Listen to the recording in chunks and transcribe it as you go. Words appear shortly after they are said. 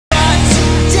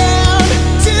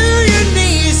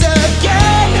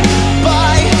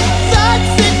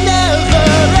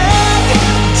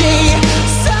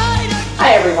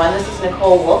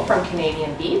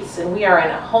We are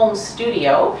in a home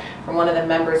studio from one of the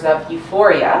members of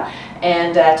Uforia,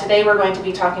 and today we're going to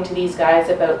be talking to these guys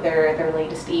about their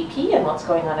latest EP and what's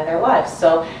going on in their lives.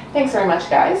 So thanks very much,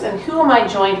 guys. And who am I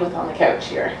joined with on the couch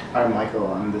here? I'm Michael,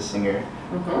 I'm the singer.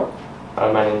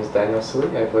 My name is Daniel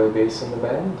Silly. I play bass in the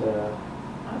band.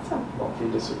 Awesome.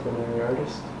 Multidisciplinary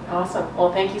artist. Awesome.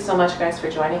 Well, thank you so much, guys,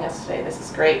 for joining us today. This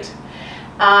is great.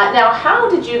 Now, how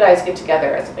did you guys get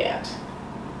together as a band?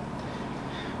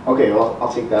 Okay, well,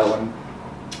 I'll take that one.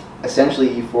 Essentially,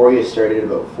 Uforia started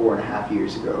about 4.5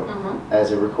 years ago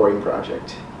as a recording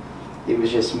project. It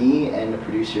was just me and a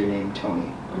producer named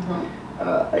Tony.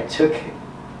 I took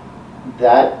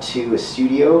that to a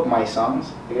studio, my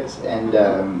songs, I guess, and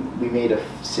we made a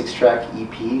 6-track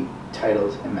EP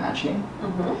titled Imagining.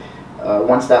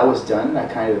 Once that was done,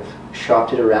 I kind of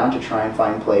shopped it around to try and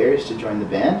find players to join the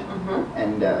band,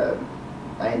 and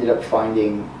I ended up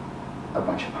finding a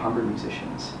bunch of Humber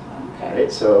musicians. Okay.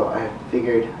 Right, so I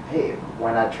figured, hey,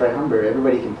 why not try Humber?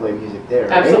 Everybody can play music there,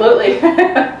 right? Absolutely.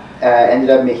 Ended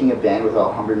up making a band with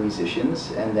all Humber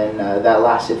musicians, and then that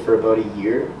lasted for about a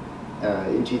year.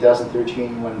 In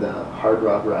 2013, we won the Hard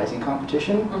Rock Rising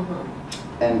competition,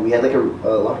 and we had like a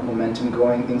lot of momentum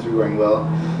going. Things were going well.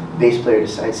 Bass player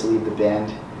decides to leave the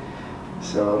band,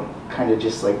 so kind of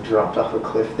just like dropped off a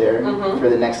cliff there. For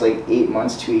the next like 8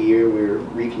 months to a year, we were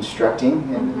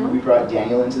reconstructing, and we brought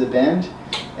Daniel into the band,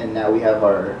 and now we have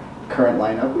our current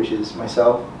lineup, which is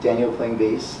myself, Daniel playing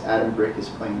bass, Adam Brick is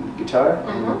playing guitar,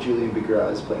 and Julian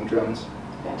Bigra is playing drums.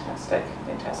 Fantastic,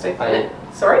 fantastic.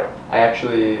 Sorry? I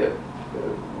actually,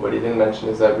 what he didn't mention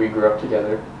is that we grew up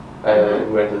together.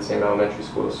 We went to the same elementary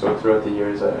school, so throughout the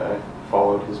years I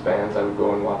followed his bands. I would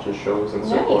go and watch his shows and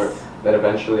so forth. Then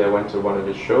eventually I went to one of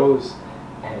his shows,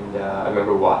 and I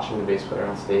remember watching the bass player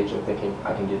on stage and thinking,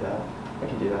 I can do that, I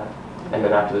can do that. And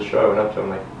then after the show I went up to him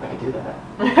like, I can do that.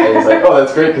 And he's like, oh,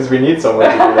 that's great because we need someone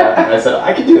to do that. And I said,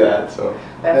 I can do that. So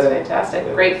that's fantastic.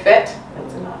 Yeah. Great fit.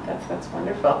 That's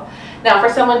wonderful. Now,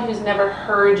 for someone who's never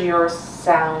heard your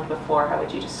sound before, how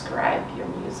would you describe your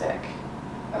music?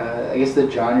 I guess the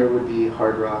genre would be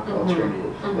hard rock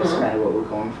alternative. That's kind of what we're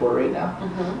going for right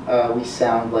now. We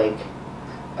sound like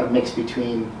a mix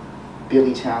between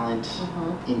Billy Talent,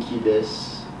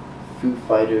 Incubus, Foo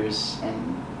Fighters,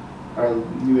 and our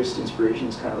newest inspiration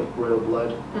is kind of like Royal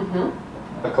Blood.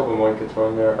 A couple more could throw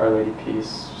in there. Our Lady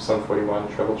Peace, Sun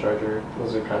 41, Treble Charger.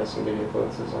 Those are kind of some big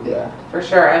influences on that. For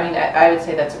sure. I mean, I would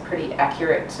say that's a pretty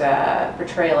accurate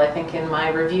portrayal. I think in my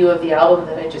review of the album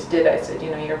that I just did, I said,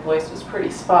 you know, your voice was pretty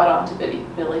spot on to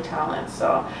Billy Talent.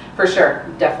 So for sure,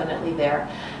 definitely there.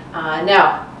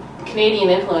 Now, Canadian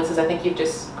influences, I think you've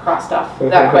just crossed off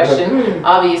that question.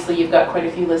 Obviously, you've got quite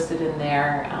a few listed in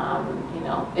there. You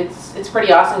know, it's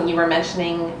pretty awesome. You were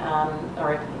mentioning,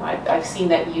 or you know, I've seen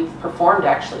that you've performed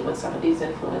actually with some of these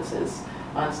influences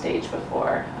on stage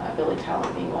before. Billy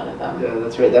Talent being one of them. Yeah,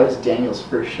 that's right. That was Daniel's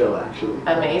first show, actually.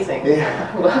 Amazing.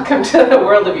 Yeah. Welcome to the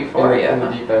world of Uforia. In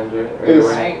the deep end,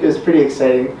 right? It was pretty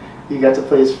exciting. He got to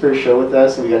play his first show with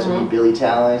us, and we got to meet Billy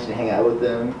Talent and hang out with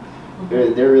them.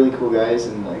 They're really cool guys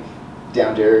and like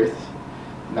down to earth,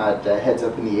 not heads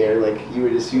up in the air like you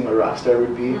would assume a rock star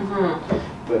would be.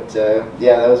 But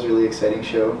yeah, that was a really exciting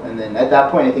show. And then at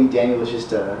that point, I think Daniel was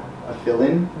just a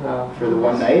fill-in for the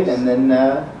one night, and then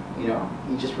you know,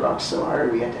 he just rocked so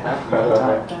hard we had to have him all the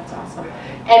time. That's awesome.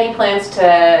 Any plans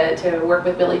to work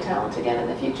with Billy Talent again in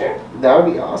the future? That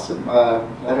would be awesome. I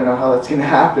don't know how that's going to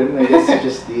happen. I guess it's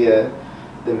just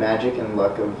the magic and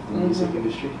luck of the music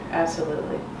industry.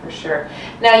 Absolutely, for sure.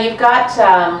 Now you've got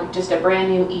just a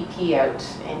brand new EP out,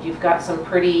 and you've got some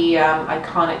pretty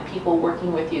iconic people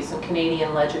working with you, some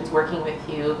Canadian legends working with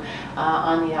you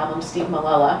on the album. Steve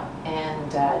Molella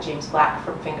and James Black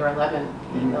from Finger 11,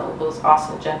 you know, those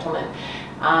awesome gentlemen.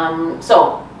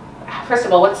 So, first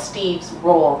of all, what's Steve's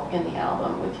role in the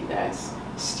album with you guys?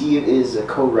 Steve is a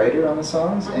co-writer on the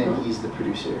songs, and he's the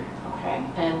producer. Okay,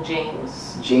 and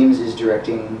James? James is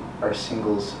directing our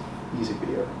singles music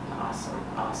video. Awesome,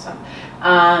 awesome.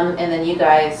 And then you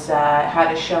guys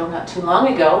had a show not too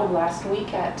long ago, last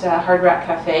week at Hard Rock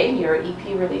Cafe, your EP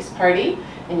release party,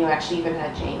 and you actually even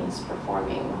had James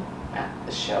performing at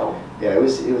the show. Yeah, it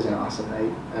was an awesome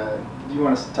night. Do you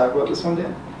want us to talk about this one,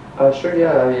 Dan? Sure,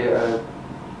 yeah.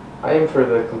 I aim for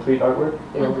the complete artwork.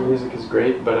 You know, the music is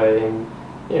great, but I aim,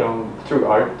 you know, through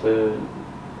art to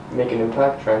make an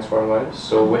impact, transform lives.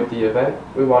 So with the event,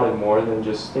 we wanted more than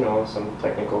just, you know, some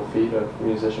technical feat of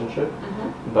musicianship,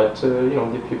 but to, you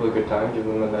know, give people a good time, give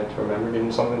them a night to remember, give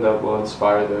them something that will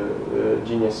inspire the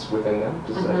genius within them,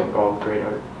 because I think all great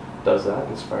art does that,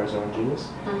 inspires their own genius.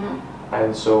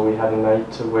 And so we had a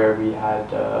night to where we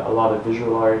had a lot of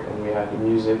visual art and we had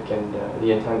music, and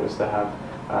the intent was to have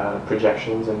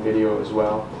projections and video as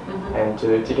well, and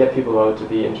to get people out, to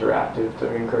be interactive,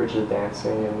 to encourage the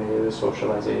dancing and the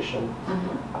socialization.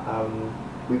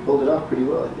 We pulled it off pretty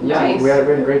well, I think. Yeah, Nice. we had a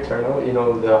very great turnout. You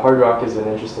know, the Hard Rock is an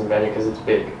interesting venue because it's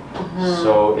big,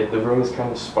 so the room is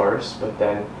kind of sparse. But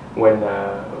then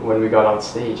when we got on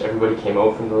stage, everybody came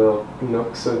out from the little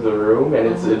nooks of the room, and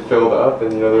it filled up,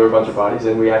 and you know there were a bunch of bodies.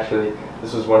 And we actually,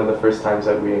 this was one of the first times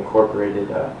that we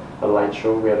incorporated a light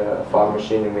show. We had a fog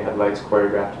machine, and we had lights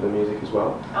choreographed to the music as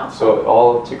well. Awesome. So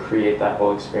all to create that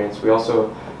whole experience. We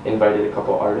also invited a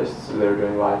couple artists that were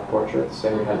doing live portraits,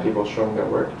 and we had people showing their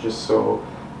work, just so,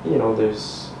 you know,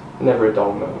 there's never a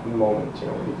dull moment. You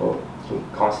know, people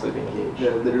can constantly be engaged. Yeah,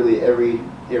 literally every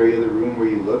area of the room where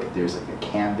you look, there's like a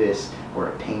canvas or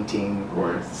a painting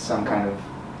or some kind of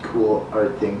cool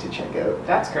art thing to check out.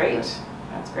 That's great.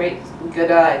 That's great. Good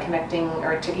connecting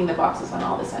or ticking the boxes on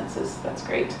all the senses. That's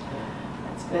great.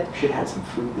 That's good. Should have had some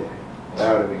food there.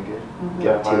 That would have been good.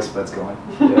 Yeah, Taste buds going.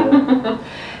 Yeah.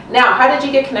 Now, how did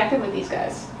you get connected with these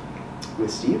guys? With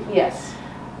Steve? Yes.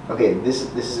 Okay, this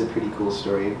is a pretty cool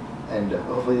story, and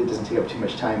hopefully it doesn't take up too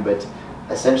much time, but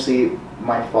essentially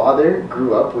my father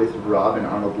grew up with Rob and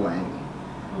Arnold Lange.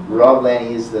 Rob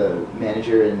Lange is the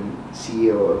manager and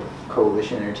CEO of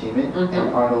Coalition Entertainment,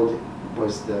 and Arnold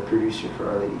was the producer for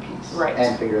Our Lady Peace. Right.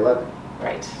 And Finger 11.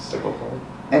 Right. Simple plan.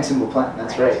 And Simple Plan,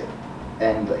 that's Right. right.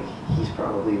 And like he's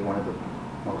probably one of the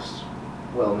most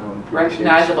well-known producers,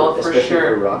 Recognizable, for especially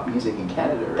sure. for rock music in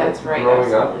Canada, right? That's right.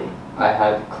 Growing up, absolutely. I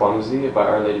had Clumsy by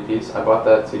Our Lady Peace. I bought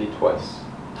that CD twice.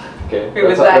 Okay, It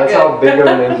was that that's good. how big of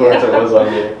an influence it was on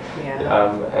me.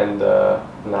 Yeah. And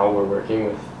now we're working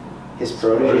with His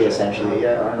protege, essentially.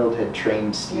 Yeah, Arnold had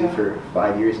trained Steve Yeah. for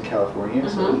 5 years in California,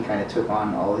 so he kind of took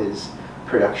on all his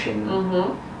production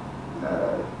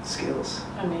skills.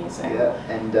 Amazing. Yeah,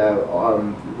 and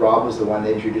Rob was the one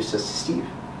that introduced us to Steve,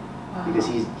 because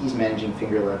he's managing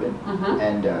Finger 11,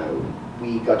 and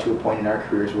we got to a point in our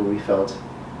careers where we felt,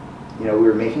 you know, we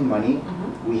were making money,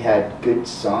 we had good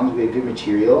songs, we had good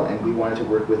material, and we wanted to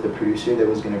work with a producer that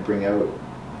was going to bring out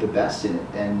the best in it.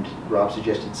 And Rob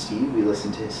suggested Steve. We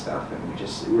listened to his stuff,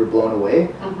 and we were blown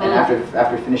away. And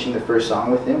after finishing the first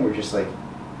song with him, we're just like,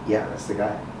 yeah, that's the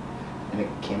guy. And it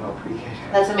came out pretty good.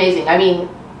 That's amazing. I mean,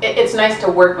 it's nice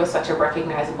to work with such a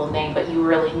recognizable name, but you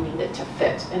really need it to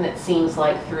fit. And it seems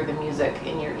like through the music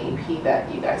in your EP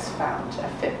that you guys found a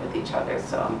fit with each other.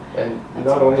 So. And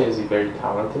not only is he very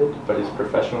talented, but his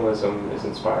professionalism is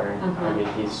inspiring. I mean,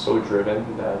 he's so driven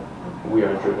that we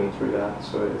are driven through that.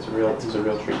 So he's a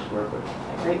real treat to work with.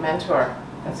 A great mentor.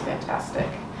 That's fantastic.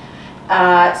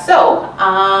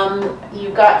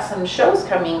 You've got some shows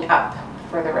coming up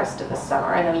for the rest of the summer.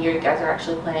 I know you guys are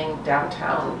actually playing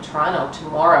downtown Toronto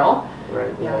tomorrow. Right.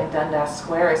 In Dundas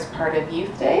Square as part of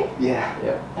Youth Day. Yeah.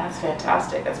 That's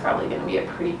fantastic. That's probably going to be a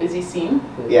pretty busy scene.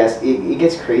 Yes, it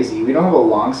gets crazy. We don't have a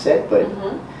long set, but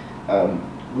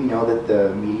we know that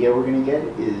the media we're going to get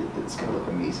it's going to look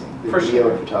amazing. The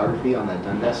video and photography on that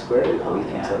Dundas Square, it always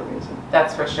comes out amazing.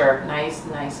 That's for sure. Nice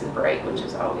and bright, which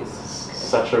is always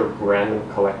such a random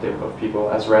collective of people,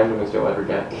 as random as you'll ever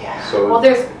get. Yeah. So well,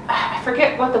 there's, I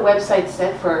forget what the website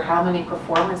said for how many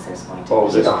performers there's going to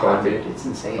be. there's like 100. It's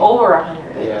insane. Over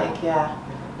 100, I think. Yeah.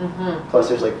 Plus,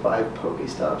 there's like 5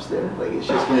 Pokestops there. Like, it's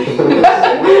just going to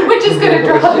be which is going to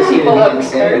draw the people up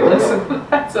regardless.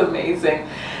 That's amazing.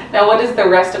 Now, what does the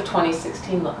rest of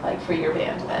 2016 look like for your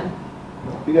band then?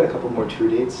 We got a couple more tour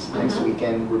dates. Next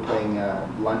weekend we're playing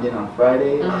London on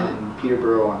Friday and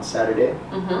Peterborough on Saturday.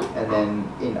 And then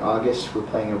in August we're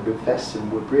playing a Ribfest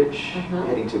in Woodbridge,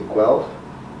 heading to Guelph,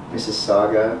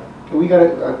 Mississauga. We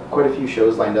got quite a few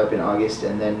shows lined up in August,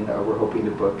 and then we're hoping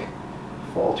to book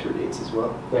fall tour dates as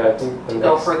well. Yeah, I think the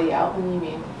Go for the album, you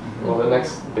mean? Well, the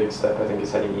next big step I think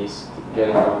is heading east,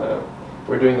 getting on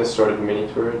we're doing this sort of mini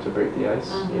tour to break the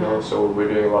ice, you know, so we're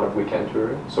doing a lot of weekend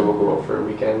touring. So we'll go out for a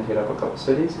weekend, hit up a couple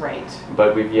cities. Right.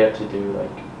 But we've yet to do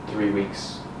like 3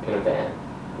 weeks in a van,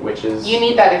 which is... You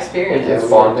need that experience. It's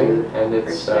bonding, and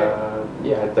it's, sure.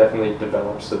 it definitely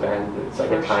develops the band. It's like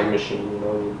a time sure. machine, you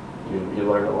know, you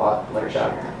learn a lot like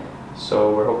that. Sure.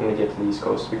 So we're hoping to get to the East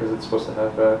Coast because it's supposed to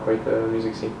have quite the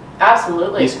music scene.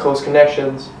 Absolutely. East Coast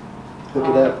connections. Hook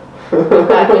it up. We've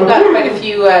got quite a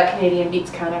few Canadian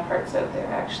Beats counterparts out there,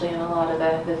 actually, in a lot of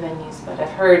the venues. But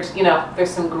I've heard, you know, there's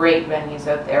some great venues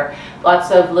out there.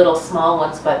 Lots of little small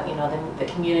ones, but, you know, the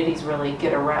communities really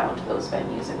get around those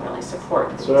venues and really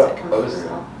support the music comes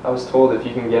through. I was told if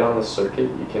you can get on the circuit,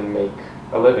 you can make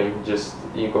a living, just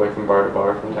you going from bar to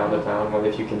bar, from town to town. Well,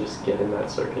 if you can just get in that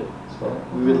circuit. So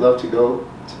we would love to go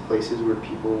to places where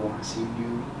people want to see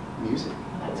new music.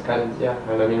 That's and yeah,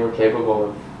 and I mean we're capable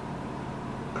of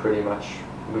pretty much.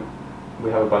 We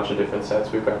have a bunch of different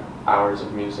sets. We've got hours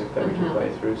of music that we can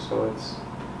play through, so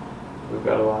we've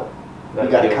got a lot. We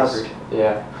got it covered.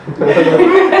 Yeah.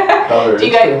 Covered. Do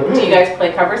you guys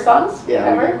play cover songs? Yeah,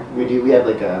 ever? we do. We have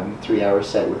like a 3-hour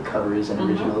set with covers and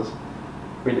originals.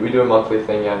 We do a monthly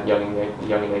thing at Young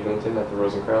and Eglinton at the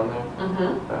Rose and Crown there.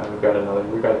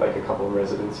 We've got like a couple of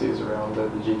residencies around the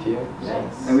GTA.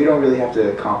 Nice. And we don't really have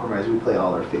to compromise. We play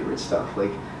all our favorite stuff,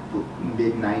 like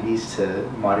mid-90s to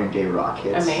modern-day rock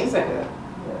hits. Amazing. Yeah.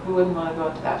 Who wouldn't want to go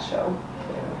to that show?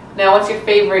 Yeah. Now, what's your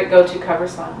favorite go-to cover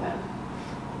song then?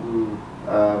 Ooh,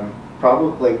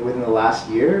 probably like within the last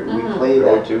year, we played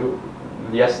that.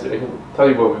 Yes, I can tell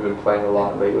you what we've been playing a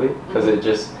lot lately, because it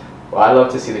just, well, I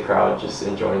love to see the crowd just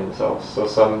enjoying themselves.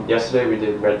 So yesterday we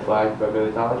did Red Flag by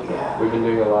Billy Talent. Yeah. We've been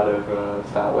doing a lot of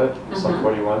Fat Lip, Sum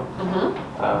 41.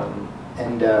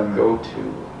 And go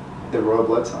to the Royal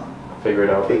Blood song. Figure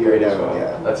It Out. Figure It Out, well.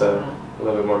 yeah. That's a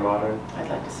little bit more modern. I'd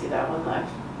like to see that one live.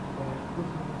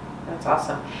 That's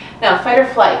awesome. Now, Fight or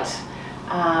Flight.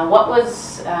 What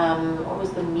was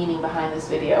the meaning behind this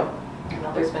video? I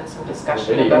know there's been some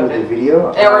discussion about it. The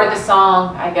video? Or the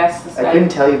song, I guess. I couldn't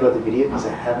tell you about the video because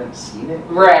I haven't seen it.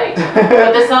 Right.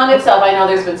 But the song itself, I know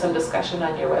there's been some discussion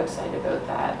on your website about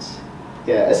that.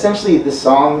 Yeah, essentially the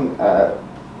song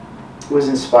was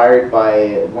inspired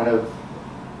by one of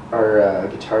our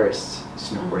guitarist's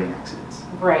snowboarding accidents.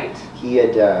 Right. He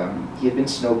had been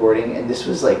snowboarding, and this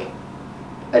was like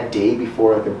a day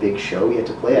before like a big show he had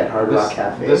to play at Hard Rock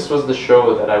Cafe. This was the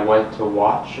show that I went to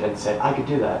watch and said I could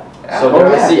do that. So Oh,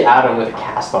 then yeah. I see Adam with a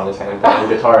cast on his hand playing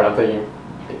guitar, and I'm thinking,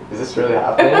 is this really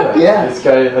happening? Like, Yeah. This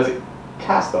guy has a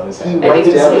cast on his hand. He wiped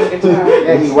out.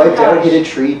 Yeah, He wiped out, hit a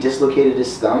tree, dislocated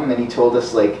his thumb, and he told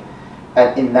us like,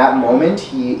 in that moment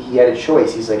he had a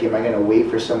choice. He's like, am I going to wait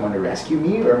for someone to rescue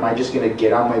me, or am I just going to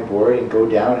get on my board and go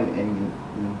down and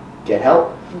get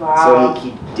help? Wow. So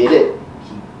he did it.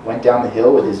 He went down the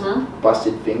hill with his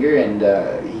busted finger, and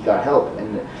he got help.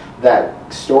 And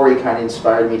that story kind of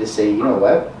inspired me to say, you know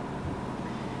what?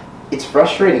 It's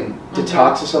frustrating to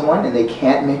talk to someone and they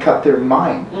can't make up their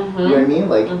mind. You know what I mean?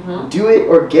 Like, do it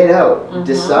or get out.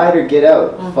 Decide or get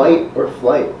out. Fight or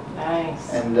flight.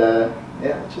 Nice. And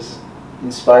yeah, just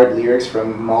inspired lyrics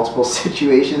from multiple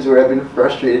situations where I've been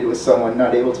frustrated with someone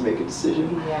not able to make a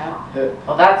decision. Yeah.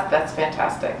 Well, that's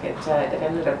fantastic. It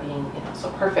ended up being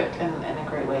so perfect and a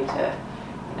great way to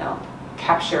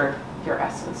capture your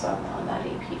essence on that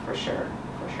EP for sure.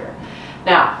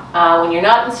 Now, when you're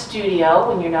not in the studio,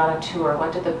 when you're not on tour,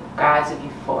 what do the guys of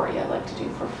Uforia like to do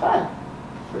for fun?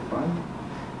 For fun?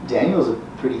 Daniel's a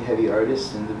pretty heavy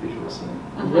artist in the visual scene.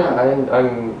 Yeah,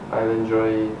 I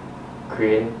enjoy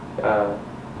creating.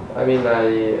 I mean,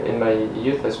 in my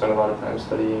youth I spent a lot of time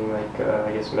studying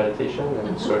I guess meditation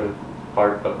and sort of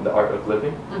the art of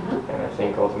living. And I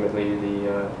think ultimately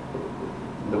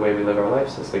the way we live our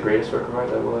lives is the greatest work of art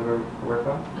that we'll ever work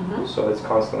on. So it's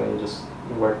constantly just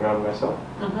working on myself.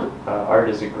 Art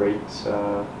is a great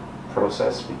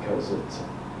process because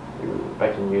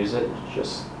I can use it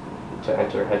just to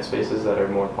enter headspaces that are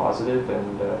more positive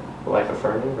and life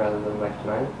affirming rather than life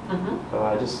denying. So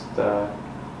I just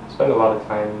spend a lot of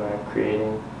time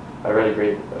creating. I've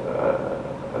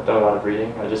done a lot of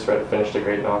reading. I just finished a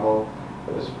great novel.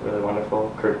 It was really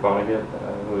wonderful. Kurt Vonnegut,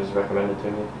 who was recommended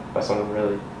to me by someone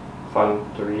really fun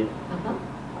to read.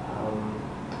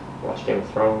 Watch Game of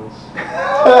Thrones.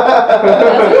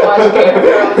 Watch Game of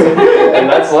Thrones. And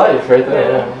that's life right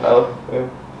there.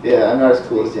 Yeah, I'm not as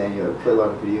cool as Daniel. I play a lot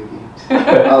of video games.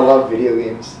 I love video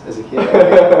games as a kid.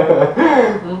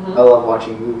 I love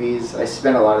watching movies. I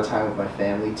spend a lot of time with my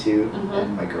family too,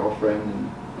 and my girlfriend,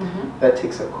 and that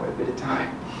takes up quite a bit of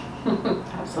time.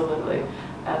 Absolutely.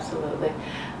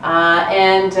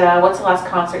 And what's the last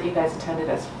concert you guys attended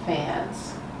as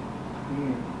fans?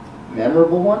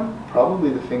 Memorable one?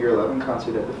 Probably the Finger 11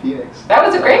 concert at the Phoenix. That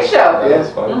was a great show. That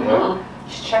was fun. Yeah.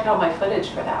 You should check out my footage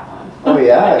for that one. Oh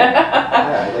yeah,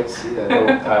 yeah, I'd like to see that.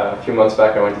 A few months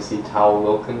back I went to see Tal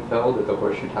Wilkenfeld at the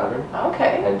Horseshoe Tavern.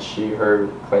 Okay. And she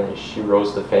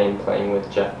rose to fame playing with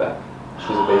Jeff Beck.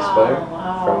 She's a bass player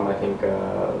from, I think,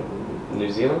 New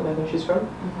Zealand, I think she's from.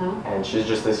 And she's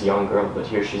just this young girl, but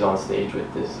here she's on stage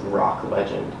with this rock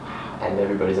legend. And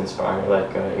everybody's inspiring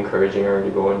her, encouraging her to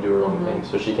go and do her own thing.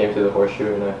 So she came to the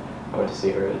Horseshoe, and I went to see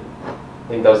her. I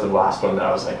think that was the last one that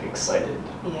I was excited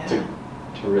to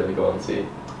really go and see.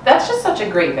 That's just such a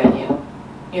great venue.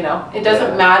 You know, it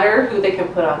doesn't Yeah. matter who they can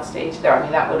put on stage there. I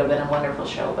mean, that would have been a wonderful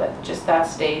show, but just that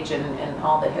stage and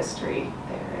all the history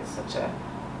there is it's a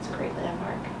great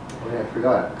landmark. Oh yeah, I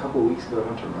forgot. A couple of weeks ago, I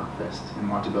went to Rockfest in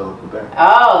Montebello, Quebec.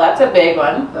 Oh, that's a big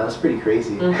one. That was pretty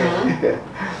crazy. Mhm.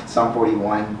 Sum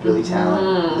 41, Billy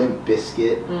Talent, Limp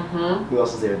Bizkit. Mm-hmm. Who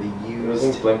else is there? The It was in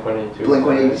Used. Blink 182. Blink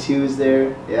 182 was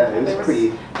there. Yeah, it There was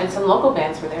pretty. and some local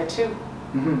bands were there too.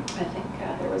 Mm-hmm. I think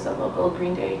there was a local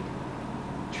Green Day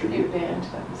tribute Tribute. band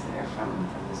that was there from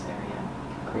this area.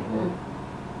 Green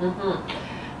Day.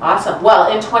 Mm-hmm. Awesome.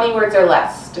 Well, in 20 words or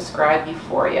less, describe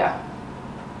Uforia.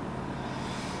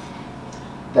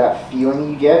 That feeling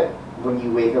you get when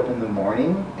you wake up in the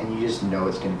morning and you just know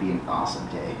it's going to be an awesome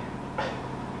day.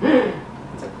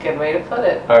 That's a good way to put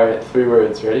it. All right, 3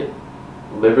 words. Ready?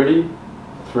 Liberty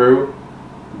through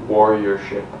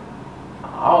warriorship.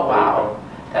 Oh, wow.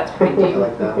 That's pretty I deep.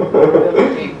 like that.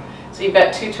 Really deep. So you've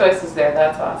got 2 choices there.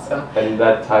 That's awesome. And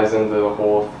that ties into the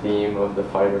whole theme of the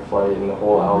fight or flight, and the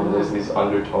whole album is these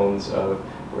undertones of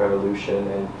revolution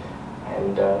and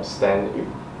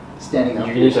Standing up.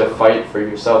 you need to fight for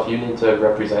yourself. You need to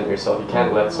represent yourself. You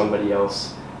can't let somebody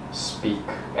else speak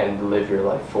and live your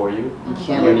life for you. You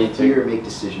can't You let need to- fear make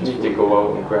decisions You need for to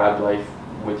go out and grab life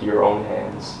with your own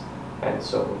hands. And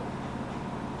so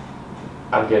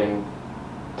I'm getting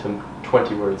to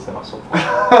 20 words now so far.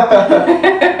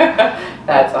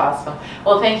 That's awesome.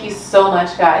 Well, thank you so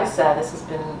much, guys. This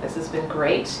has been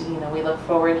great. You know, we look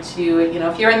forward to, you know,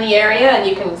 if you're in the area and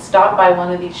you can stop by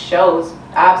one of these shows,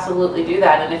 absolutely do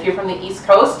that. And if you're from the East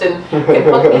Coast and can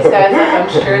hook these guys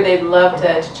up, I'm sure they'd love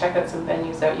to check out some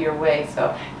venues out your way.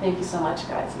 So thank you so much,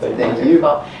 guys. It's been Thank you.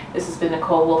 wonderful. This has been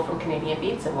Nicole Wolfe from Canadian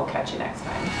Beats, and we'll catch you next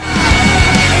time.